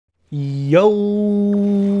Yo,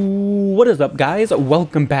 what is up guys?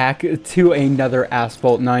 Welcome back to another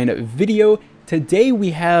Asphalt 9 video. Today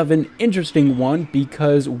we have an interesting one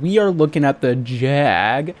because we are looking at the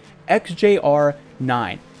Jag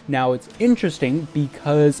XJR-9. Now it's interesting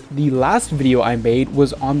because the last video I made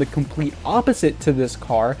was on the complete opposite to this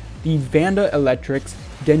car, the Vanda Electric's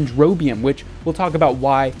Dendrobium, which we'll talk about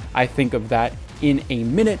why I think of that in a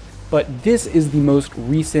minute, but this is the most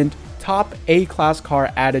recent top A-class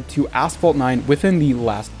car added to Asphalt 9 within the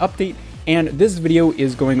last update, and this video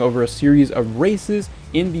is going over a series of races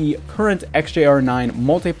in the current XJR-9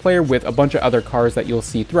 multiplayer with a bunch of other cars that you'll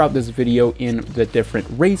see throughout this video in the different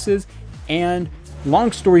races. And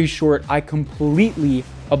long story short, I completely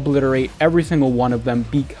obliterate every single one of them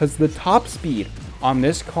because the top speed on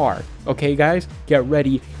this car, okay guys, get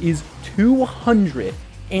ready, is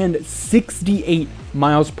 268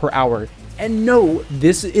 miles per hour. And no,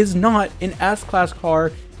 this is not an S-Class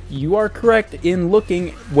car. You are correct in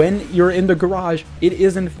looking when you're in the garage. It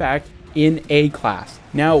is in fact in A-Class.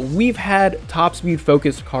 Now, we've had top speed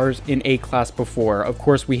focused cars in A-Class before. Of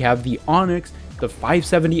course, we have the Onyx, the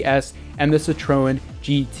 570S, and the Citroen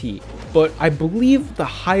GT. But I believe the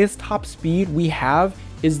highest top speed we have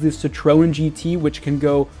is the Citroen GT, which can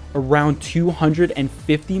go around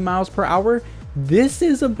 250 miles per hour. This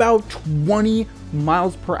is about 20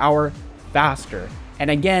 miles per hour faster. And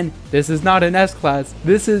again, this is not an S-Class,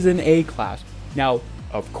 this is an A-Class. Now,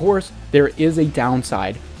 of course, there is a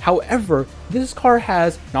downside. However, this car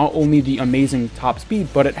has not only the amazing top speed,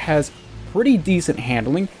 but it has pretty decent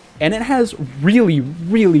handling, and it has really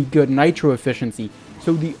good nitro efficiency.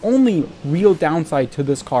 So the only real downside to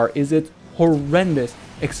this car is its horrendous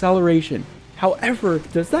acceleration. However,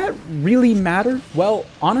 does that really matter? Well,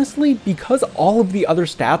 honestly, because all of the other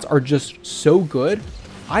stats are just so good,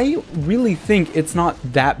 I really think it's not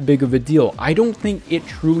that big of a deal. I don't think it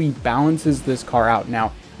truly balances this car out.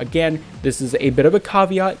 Now, again, this is a bit of a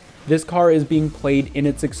caveat. This car is being played in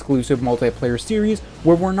its exclusive multiplayer series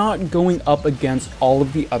where we're not going up against all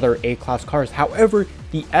of the other A-Class cars. However,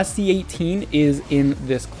 the SC18 is in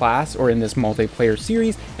this class or in this multiplayer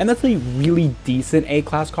series, and that's a really decent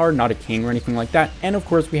A-Class car, not a king or anything like that. And of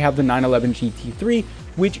course, we have the 911 GT3,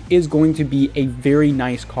 which is going to be a very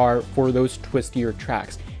nice car for those twistier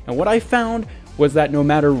tracks. And what I found was that no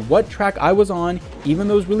matter what track I was on, even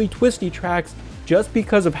those really twisty tracks, just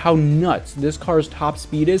because of how nuts this car's top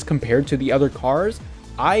speed is compared to the other cars,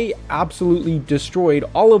 I absolutely destroyed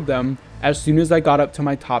all of them as soon as I got up to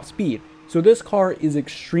my top speed. So this car is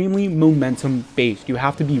extremely momentum based. You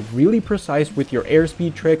have to be really precise with your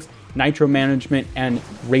airspeed tricks, nitro management, and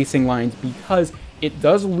racing lines because it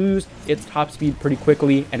does lose its top speed pretty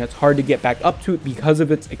quickly and it's hard to get back up to it because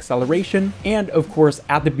of its acceleration. And of course,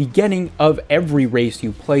 at the beginning of every race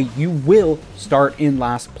you play, you will start in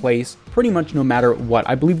last place pretty much no matter what.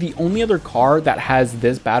 I believe the only other car that has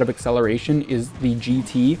this bad of acceleration is the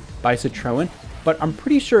GT by Citroen, but I'm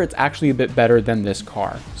pretty sure it's actually a bit better than this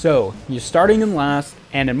car. So you're starting in last,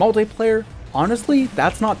 and in multiplayer, honestly,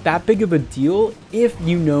 that's not that big of a deal if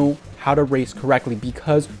you know how to race correctly,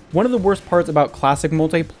 because one of the worst parts about classic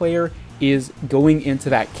multiplayer is going into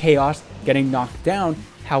that chaos, getting knocked down.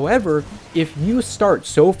 However, if you start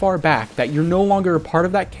so far back that you're no longer a part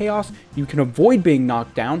of that chaos, you can avoid being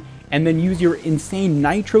knocked down and then use your insane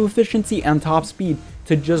nitro efficiency and top speed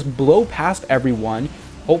to just blow past everyone.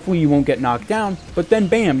 Hopefully you won't get knocked down, but then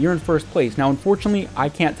bam, you're in first place. Now, unfortunately, I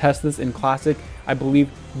can't test this in Classic. I believe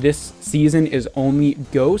this season is only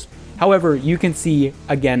Ghost. However, you can see,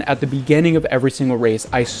 again, at the beginning of every single race,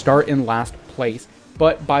 I start in last place.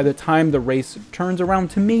 But by the time the race turns around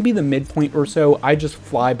to maybe the midpoint or so, I just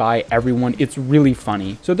fly by everyone. It's really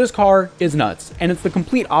funny. So this car is nuts, and it's the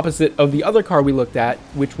complete opposite of the other car we looked at,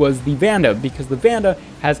 which was the Vanda, because the Vanda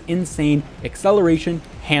has insane acceleration,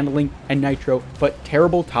 handling, and nitro, but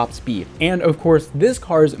terrible top speed. And of course, this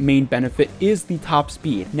car's main benefit is the top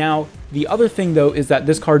speed. Now, the other thing though is that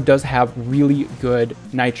this car does have really good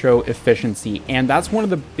nitro efficiency, and that's one of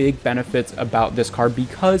the big benefits about this car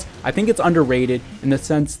because I think it's underrated in the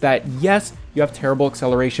sense that yes, you have terrible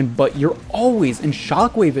acceleration, but you're always in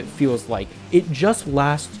shockwave. It feels like it just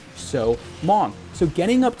lasts so long. So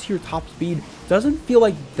getting up to your top speed doesn't feel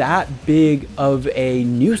like that big of a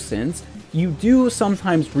nuisance. You do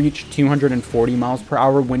sometimes reach 240 miles per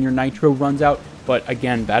hour when your nitro runs out, but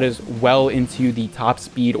again, that is well into the top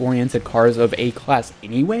speed oriented cars of A-Class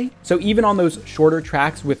anyway. So even on those shorter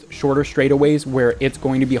tracks with shorter straightaways where it's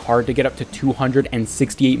going to be hard to get up to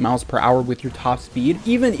 268 miles per hour with your top speed,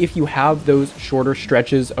 even if you have those shorter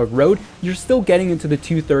stretches of road, you're still getting into the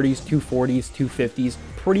 230s, 240s, 250s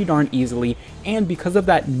pretty darn easily. And because of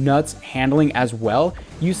that nuts handling as well,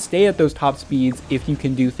 you stay at those top speeds if you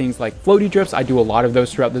can do things like floaty drifts. I do a lot of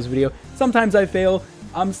those throughout this video. Sometimes I fail.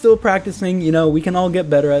 I'm still practicing, you know, we can all get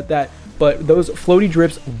better at that. But those floaty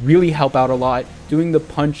drifts really help out a lot. Doing the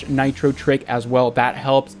punch nitro trick as well, that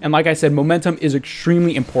helps. And like I said, momentum is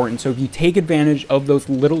extremely important. So if you take advantage of those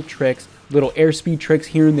little tricks, little airspeed tricks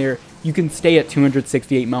here and there, you can stay at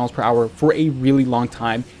 268 miles per hour for a really long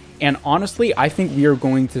time. And honestly, I think we are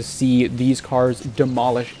going to see these cars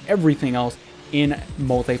demolish everything else in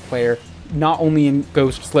multiplayer, not only in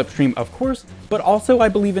Ghost Slipstream, of course, but also I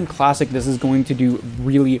believe in Classic this is going to do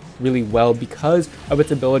really, really well because of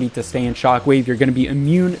its ability to stay in Shockwave. You're going to be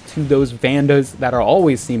immune to those Vandas that are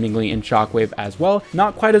always seemingly in Shockwave as well.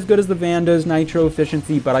 Not quite as good as the Vandas Nitro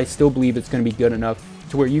efficiency, but I still believe it's going to be good enough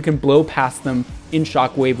to where you can blow past them in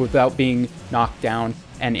Shockwave without being knocked down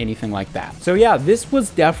and anything like that. So yeah, this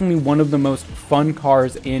was definitely one of the most fun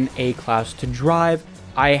cars in A-Class to drive.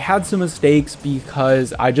 I had some mistakes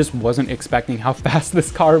because I just wasn't expecting how fast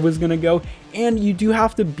this car was gonna go, and you do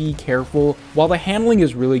have to be careful. While the handling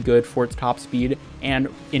is really good for its top speed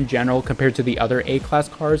and in general compared to the other A-Class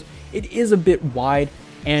cars, it is a bit wide,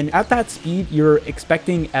 and at that speed you're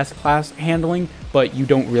expecting S-Class handling, but you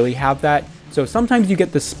don't really have that. So sometimes you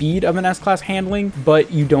get the speed of an S-Class handling,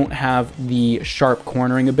 but you don't have the sharp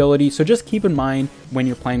cornering ability. So just keep in mind when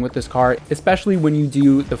you're playing with this car, especially when you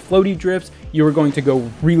do the floaty drifts, you are going to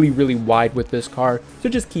go really, really wide with this car. So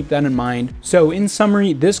just keep that in mind. So in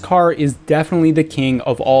summary, this car is definitely the king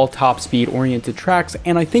of all top speed oriented tracks,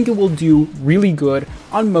 and I think it will do really good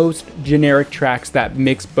on most generic tracks that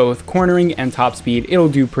mix both cornering and top speed. It'll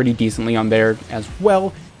do pretty decently on there as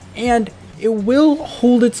well. And it will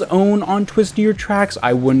hold its own on twistier tracks.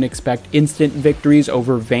 I wouldn't expect instant victories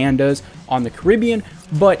over Vandas on the Caribbean,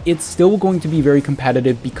 but it's still going to be very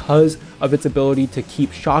competitive because of its ability to keep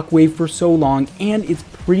Shockwave for so long and its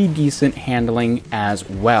pretty decent handling as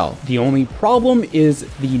well. The only problem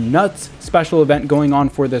is the nuts special event going on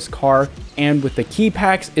for this car, and with the key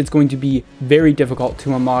packs, it's going to be very difficult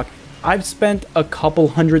to unlock. I've spent a couple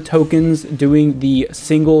hundred tokens doing the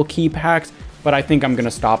single key packs, but I think I'm going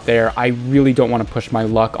to stop there. I really don't want to push my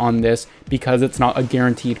luck on this because it's not a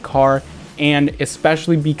guaranteed car, and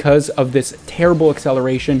especially because of this terrible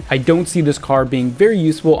acceleration, I don't see this car being very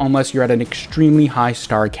useful unless you're at an extremely high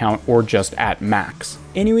star count or just at max.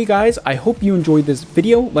 Anyway guys, I hope you enjoyed this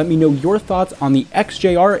video. Let me know your thoughts on the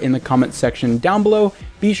XJR in the comment section down below.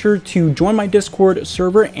 Be sure to join my Discord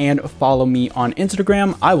server and follow me on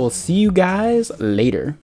Instagram. I will see you guys later.